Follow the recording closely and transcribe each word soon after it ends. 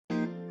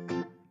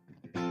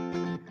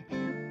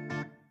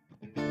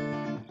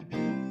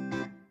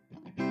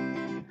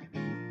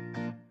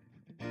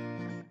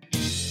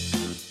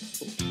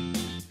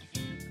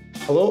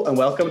Hello and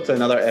welcome to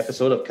another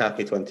episode of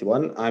Cafe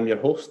 21. I'm your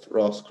host,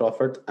 Ross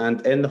Crawford,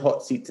 and in the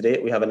hot seat today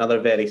we have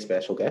another very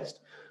special guest.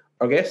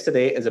 Our guest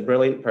today is a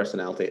brilliant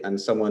personality and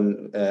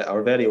someone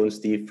our very own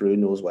Steve Frew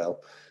knows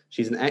well.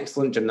 She's an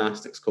excellent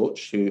gymnastics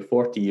coach who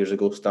 40 years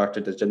ago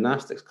started a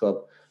gymnastics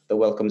club that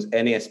welcomes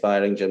any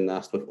aspiring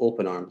gymnast with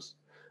open arms.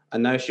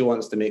 And now she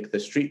wants to make the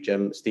street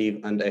gym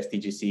Steve and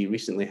SDGC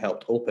recently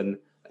helped open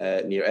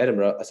near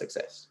Edinburgh a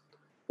success.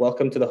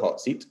 Welcome to the hot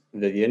seat,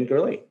 Vivian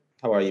Gurley.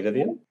 How are you,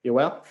 Vivian? You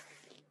well?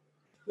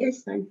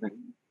 Yes, I'm fine.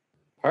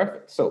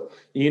 Perfect. So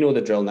you know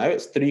the drill now.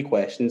 It's 3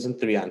 questions and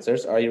 3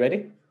 answers. Are you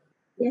ready?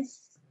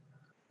 Yes.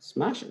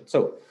 Smashing.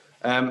 So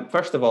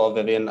first of all,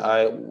 Vivian,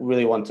 I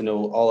really want to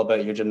know all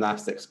about your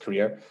gymnastics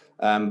career,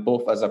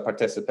 both as a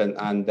participant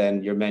and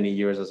then your many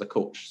years as a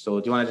coach.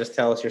 So do you want to just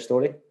tell us your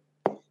story?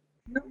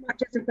 Not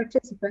much as a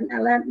participant. I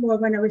learned more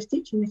when I was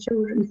teaching the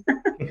children.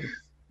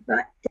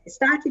 But it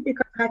started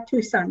because I had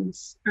 2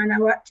 sons and I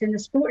worked in the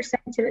sports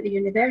centre at the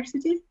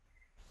university.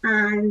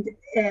 And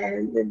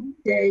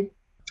the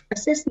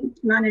assistant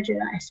manager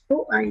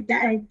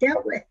that I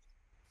dealt with,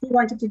 he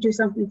wanted to do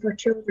something for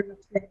children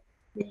with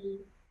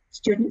the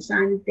students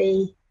and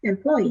the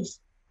employees.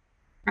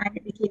 And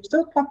it became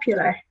so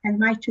popular, and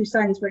my 2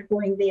 sons were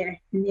going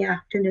there in the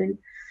afternoon,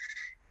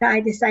 that I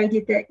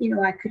decided that,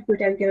 I could go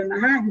down and give them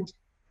a hand.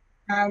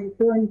 And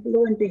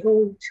lo and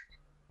behold,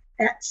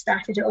 that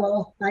started it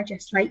all. I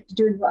just liked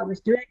doing what I was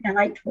doing. I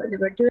liked what they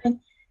were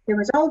doing. There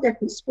was all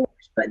different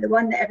sports, but the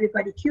one that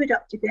everybody queued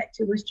up to get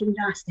to was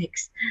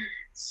gymnastics.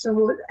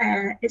 So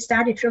it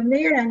started from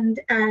there, and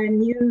a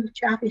new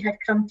chappie had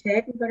come to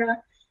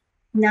Edinburgh,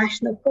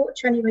 national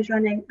coach, and he was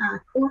running a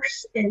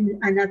course in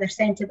another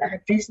centre that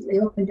had recently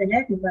opened in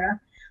Edinburgh.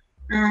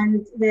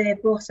 And the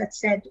boss had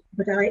said,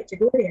 would I like to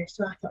go there?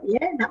 So I thought,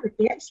 yeah, that would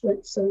be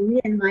excellent. So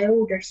me and my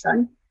older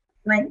son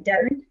went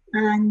down,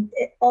 and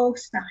it all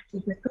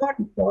started with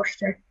Gordon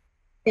Forster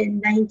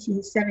in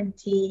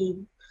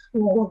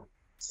 1974.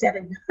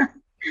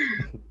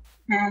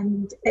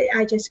 And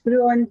I just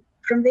grew on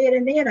from there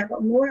and there. I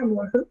got more and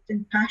more hooked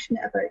and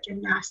passionate about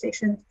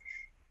gymnastics, and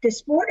the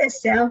sport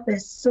itself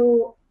is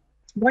so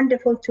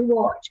wonderful to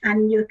watch,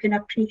 and you can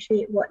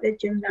appreciate what the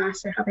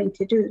gymnasts are having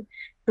to do.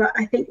 But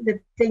I think the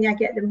thing I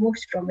get the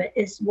most from it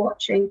is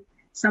watching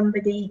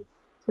somebody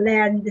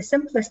learn the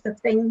simplest of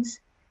things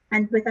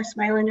and with a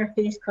smile on their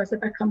face because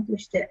they've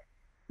accomplished it.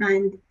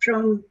 And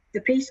from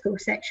the preschool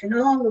section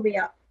all the way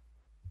up,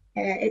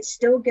 it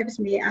still gives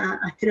me a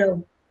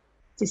thrill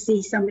to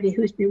see somebody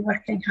who's been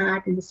working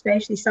hard, and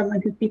especially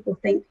someone who people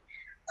think,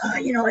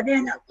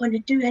 they're not going to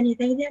do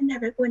anything, they're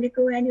never going to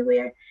go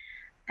anywhere.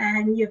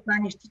 And you've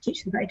managed to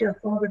teach them how to do a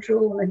forward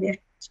roll, and they're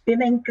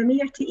swimming from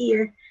ear to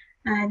ear,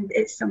 and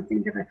it's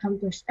something they've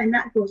accomplished. And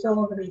that goes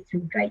all the way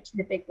through, right to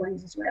the big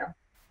ones as well.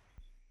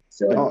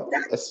 So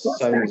that's what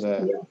started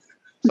me off.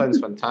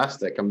 Sounds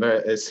fantastic.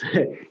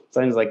 It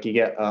sounds like you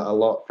get a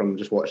lot from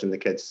just watching the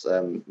kids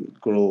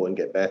grow and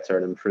get better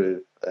and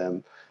improve.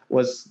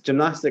 Was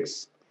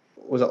gymnastics,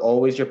 was it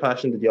always your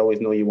passion? Did you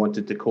always know you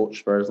wanted to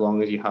coach for as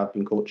long as you have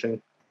been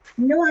coaching?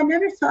 No, I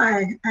never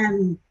thought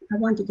I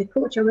wanted to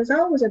coach. I was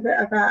always a bit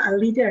of a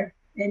leader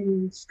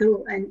in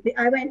school, and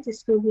I went to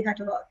school. We had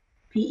a lot of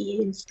PE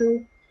in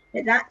school.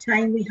 At that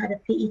time, we had a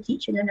PE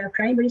teacher in our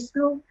primary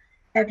school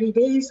every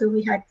day, so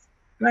we had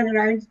run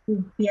around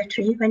and be a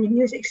tree when the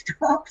music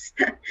stops.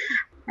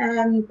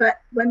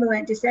 But when we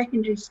went to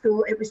secondary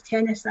school, it was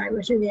tennis I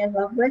was really in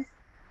love with,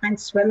 and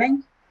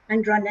swimming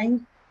and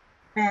running.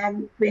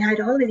 We had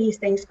all of these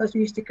things because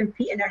we used to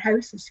compete in our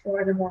houses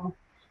for them all.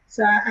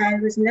 So I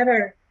was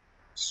never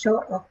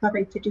short of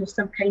having to do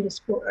some kind of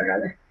sport or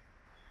other.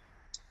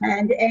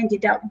 And it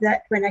ended up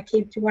that when I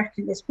came to work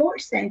in the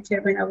sports centre,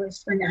 when I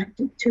had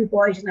 2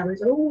 boys and I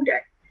was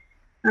older,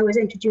 I was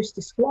introduced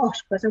to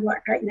squash because I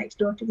worked right next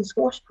door to the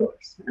squash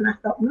courts. And I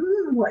thought,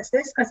 what's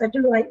this? Because I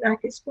do like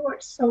racket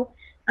sports. So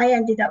I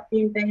ended up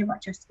being very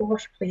much a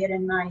squash player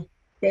in my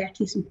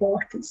 30s and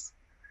 40s.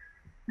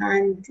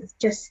 And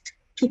just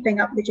keeping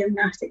up the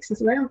gymnastics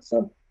as well.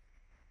 So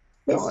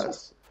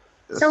it's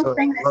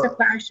something that's a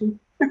passion.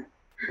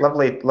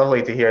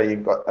 Lovely to hear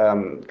you've got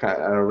kind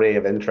of an array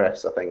of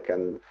interests, I think.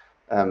 And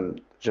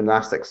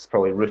gymnastics is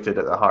probably rooted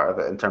at the heart of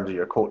it in terms of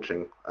your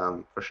coaching,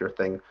 for sure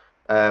thing.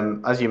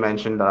 As you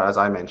mentioned, or as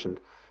I mentioned,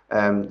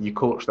 you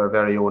coached our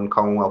very own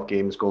Commonwealth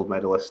Games gold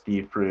medalist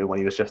Steve Frew when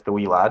he was just a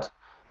wee lad,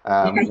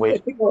 way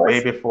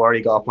before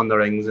he got up on the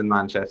rings in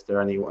Manchester,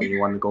 and he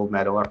won the gold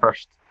medal, our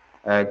first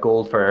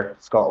gold for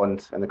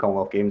Scotland in the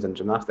Commonwealth Games in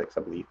gymnastics,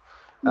 I believe.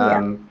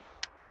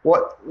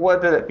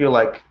 What did it feel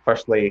like,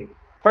 firstly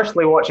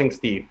watching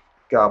Steve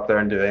get up there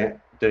and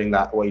doing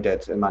that, what he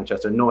did in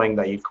Manchester, knowing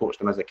that you'd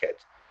coached him as a kid?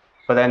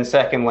 But then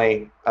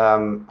secondly,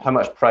 how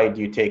much pride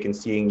do you take in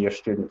seeing your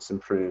students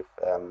improve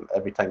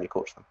every time you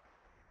coach them?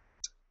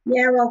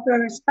 Yeah, well,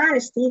 for as far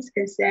as Steve's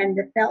concerned,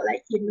 it felt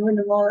like you'd known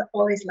him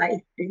all his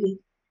life, really.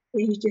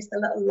 He's just a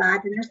little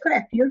lad, and there's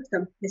quite a few of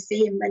them the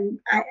same. And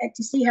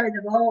to see how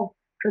they've all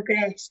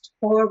progressed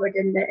forward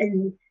in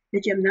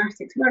the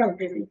gymnastics world,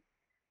 really.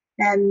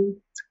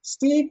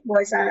 Steve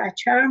was a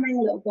charming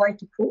little boy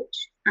to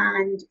coach,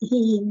 and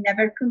he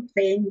never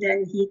complained,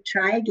 and he'd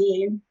try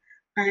again.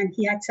 And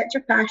he had such a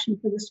passion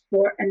for the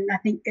sport. And I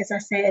think, as I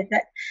said,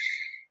 that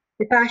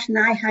the passion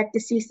I had to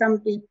see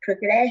somebody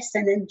progress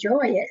and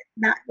enjoy it,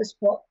 that was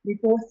what we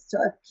both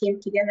sort of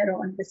came together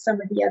on with some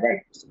of the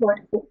other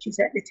sport coaches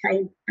at the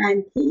time.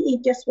 And he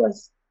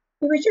was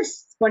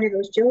just one of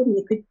those children.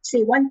 You could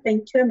say one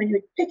thing to him and he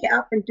would pick it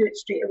up and do it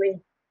straight away.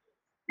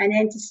 And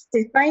then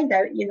to find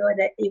out,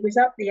 that he was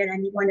up there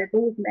and he won a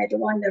gold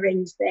medal on the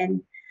rings,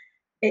 then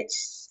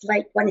it's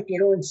like one of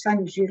your own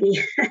sons, really.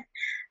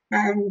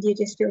 And you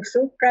just feel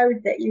so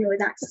proud that,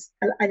 that's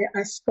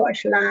a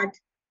Scottish lad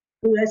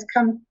who has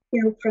come,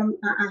 from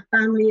a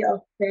family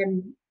of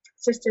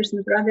sisters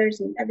and brothers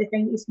and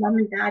everything. His mum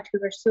and dad who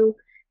were so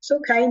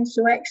kind,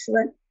 so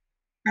excellent.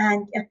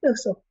 And I feel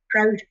so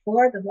proud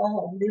for them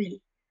all,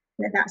 really,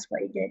 that's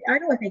what he did. I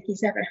don't think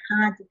he's ever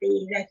had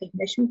the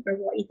recognition for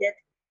what he did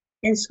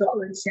in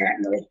Scotland,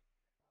 certainly.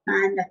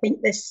 And I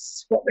think this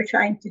is what we're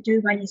trying to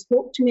do. When he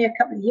spoke to me a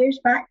couple of years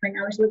back when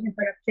I was looking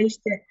for a place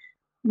to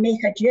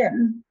make a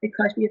gym,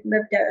 because we've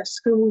lived out of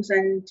schools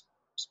and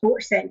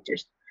sports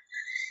centres,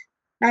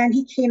 and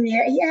he came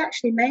there, he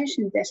actually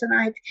mentioned this, and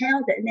I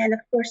held it. And then, of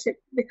course,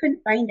 we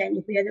couldn't find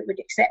anywhere that would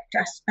accept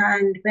us.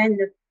 And when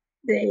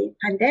the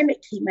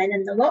pandemic came in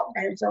and the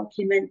lockdowns all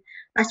came in,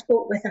 I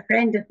spoke with a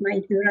friend of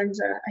mine who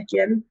runs a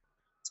gym,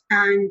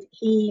 and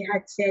he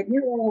had said,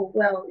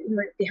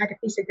 they had a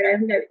piece of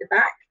ground out the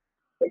back,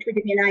 which would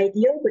have been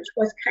ideal, which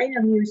was kind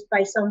of used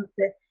by some of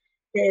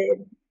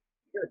the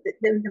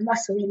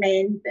muscly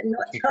men, but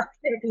not the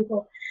other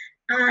people.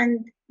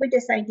 And we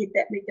decided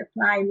that we'd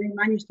apply, and we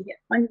managed to get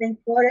funding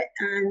for it,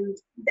 and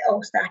it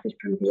all started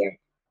from there.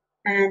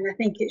 And I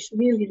think it's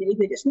really, really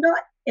good. It's not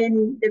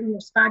in the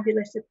most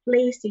fabulous of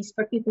places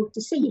for people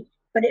to see,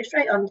 but it's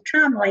right on the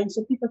tram line,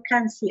 so people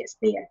can see it's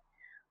there.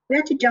 We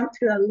had to jump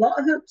through a lot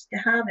of hoops to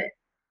have it,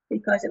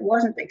 because it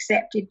wasn't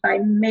accepted by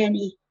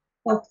many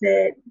of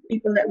the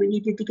people that we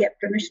needed to get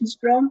permissions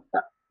from,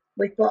 but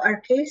we got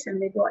our case and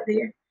we got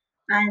there.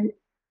 And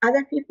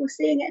other people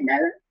seeing it now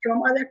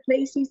from other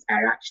places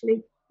are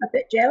actually a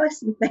bit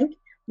jealous and think,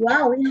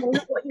 wow,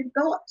 look what you've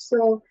got.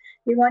 So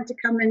we want to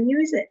come and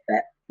use it.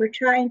 But we're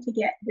trying to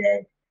get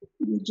the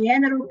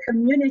general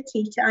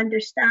community to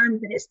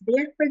understand that it's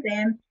there for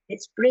them.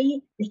 It's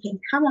free. They can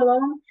come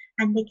along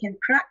and they can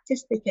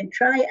practice. They can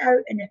try it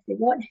out. And if they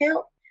want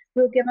help,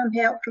 we'll give them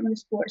help from the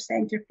sports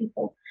centre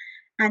people.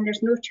 And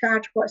there's no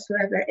charge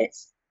whatsoever.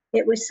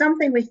 It was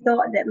something we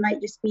thought that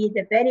might just be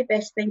the very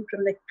best thing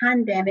from the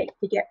pandemic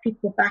to get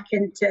people back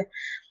into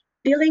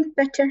feeling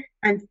fitter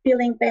and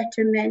feeling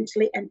better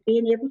mentally and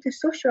being able to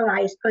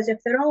socialise. Because if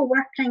they're all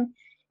working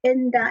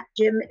in that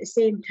gym at the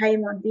same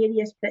time on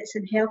various bits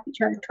and help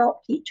each other,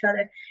 talk to each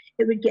other,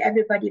 it would get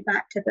everybody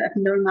back to a bit of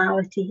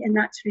normality. And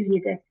that's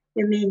really the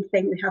main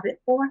thing we have it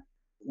for.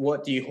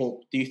 What do you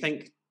hope? Do you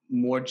think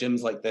more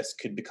gyms like this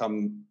could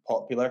become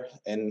popular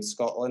in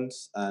Scotland?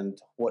 And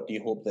what do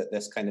you hope that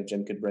this kind of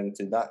gym could bring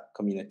to that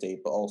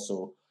community? But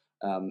also,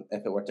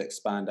 if it were to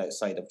expand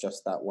outside of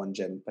just that one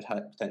gym,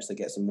 potentially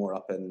get some more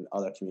up in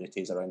other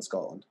communities around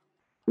Scotland?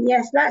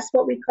 Yes, that's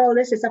what we call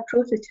this, is a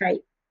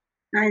prototype.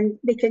 And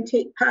they can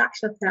take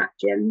parts of that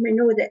gym. We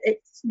know that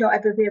it's not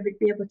everywhere would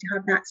be able to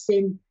have that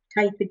same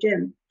type of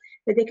gym,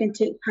 but they can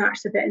take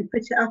parts of it and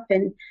put it up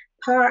in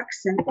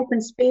parks and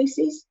open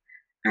spaces.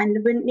 And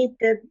they wouldn't need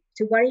to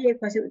worry,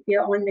 because it would be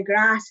on the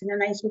grass in a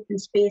nice open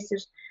space.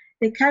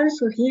 The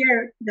council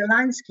here, the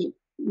landscape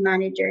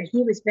manager,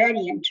 he was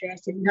very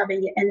interested in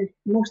having it in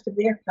most of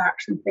their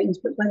parks and things,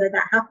 but whether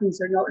that happens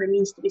or not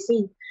remains to be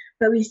seen.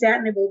 But we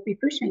certainly will be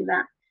pushing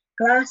that.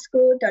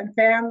 Glasgow,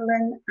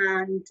 Dunfermline,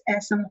 and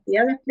some of the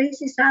other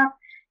places have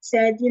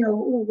said,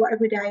 what a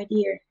good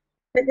idea.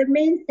 But the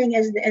main thing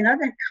is that in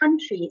other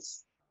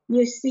countries,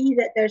 you see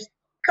that there's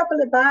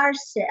couple of bars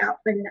set up,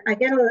 and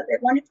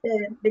one of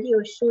the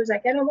videos shows I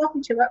get a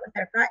walking to work with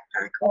her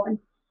backpack on,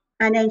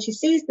 and then she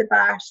sees the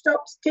bar,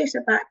 stops, takes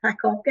her backpack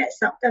off,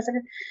 gets up, does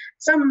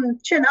some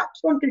chin-ups,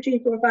 1, 2,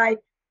 3, 4, 5,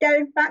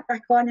 down, backpack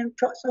on, and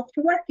trots off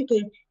to work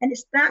again. And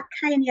it's that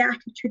kind of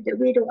attitude that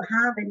we don't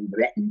have in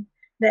Britain,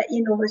 that,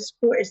 the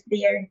sport is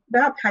there. We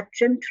have had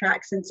trim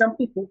tracks, and some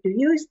people do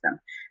use them,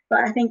 but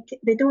I think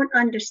they don't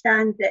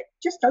understand that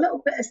just a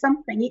little bit of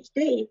something each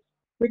day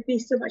would be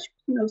so much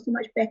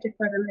better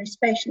for them,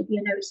 especially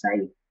being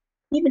outside.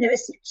 Even if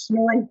it's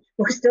snowing,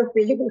 we'll still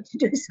be able to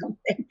do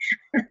something.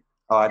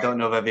 Oh, I don't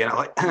know, Vivian.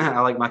 I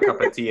like my cup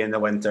of tea in the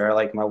winter. I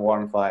like my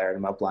warm fire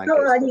and my blankets.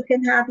 Oh, and you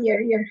can have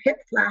your hip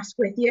flask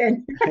with you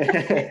and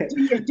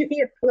do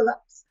your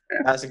pull-ups.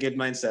 That's a good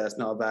mindset. It's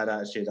not a bad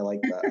attitude. I like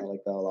that. I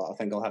like that a lot. I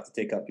think I'll have to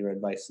take up your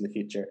advice in the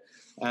future.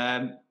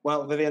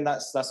 Well, Vivian,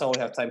 that's all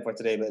we have time for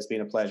today, but it's been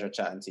a pleasure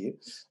chatting to you.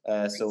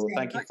 So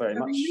thank you very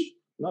much.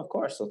 No, of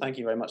course. So thank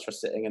you very much for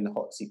sitting in the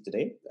hot seat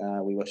today.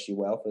 We wish you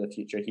well for the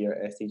future here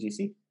at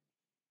STGC.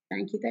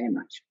 Thank you very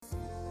much.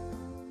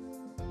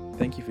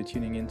 Thank you for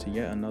tuning in to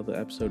yet another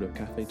episode of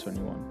Cafe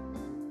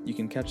 21. You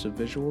can catch the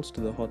visuals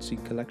to the Hot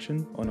Seat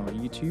collection on our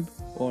YouTube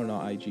or on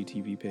our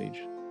IGTV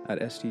page. at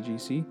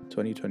STGC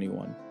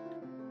 2021.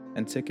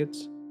 And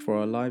tickets for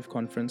our live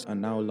conference are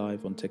now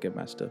live on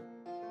Ticketmaster.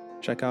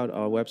 Check out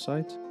our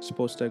website,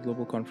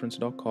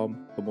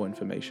 sportstechglobalconference.com, for more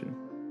information.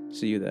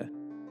 See you there.